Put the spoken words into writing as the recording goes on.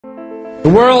The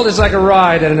world is like a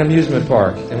ride at an amusement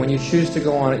park, and when you choose to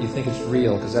go on it, you think it's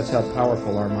real, because that's how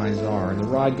powerful our minds are. And the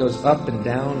ride goes up and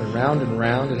down and round and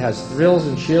round. It has thrills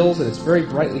and chills, and it's very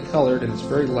brightly colored, and it's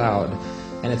very loud,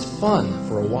 and it's fun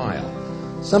for a while.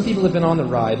 Some people have been on the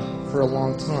ride for a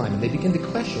long time, and they begin to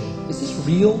question, is this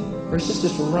real, or is this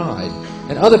just a ride?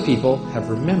 And other people have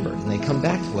remembered, and they come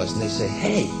back to us, and they say,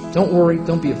 hey, don't worry,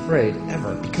 don't be afraid,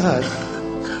 ever, because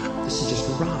this is just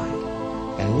a ride,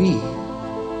 and we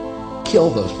kill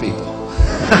those people.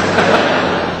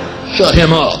 Shut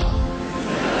him up.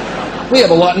 We have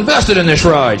a lot invested in this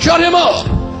ride. Shut him up.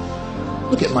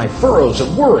 Look at my furrows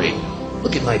of worry.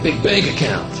 Look at my big bank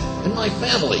account and my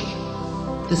family.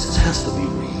 This has to be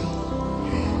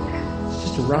real. It's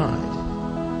just a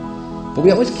ride. But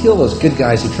we always kill those good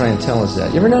guys who try and tell us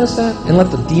that. You ever notice that? And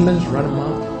let the demons run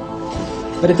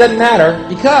amok? But it doesn't matter,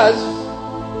 because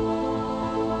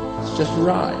it's just a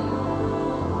ride.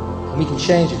 And we can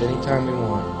change it anytime we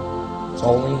want. It's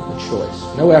only a choice.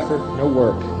 No effort, no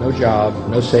work, no job,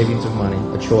 no savings of money.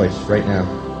 A choice right now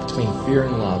between fear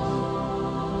and love.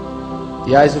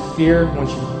 The eyes of fear,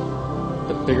 once you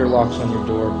put bigger locks on your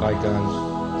door, buy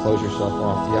guns, close yourself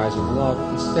off. The eyes of love,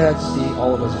 instead, see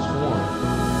all of us as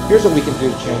one. Here's what we can do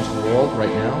to change the world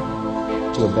right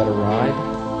now, to a better ride.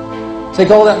 Take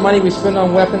all that money we spend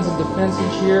on weapons and defense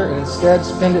each year, and instead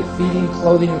spend it feeding,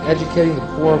 clothing, and educating the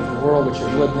poor of the world, which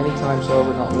it would many times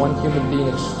over, not one human being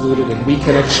excluded, and we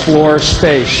can explore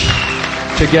space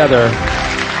together,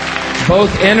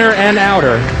 both inner and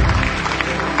outer,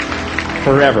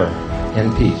 forever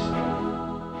in peace.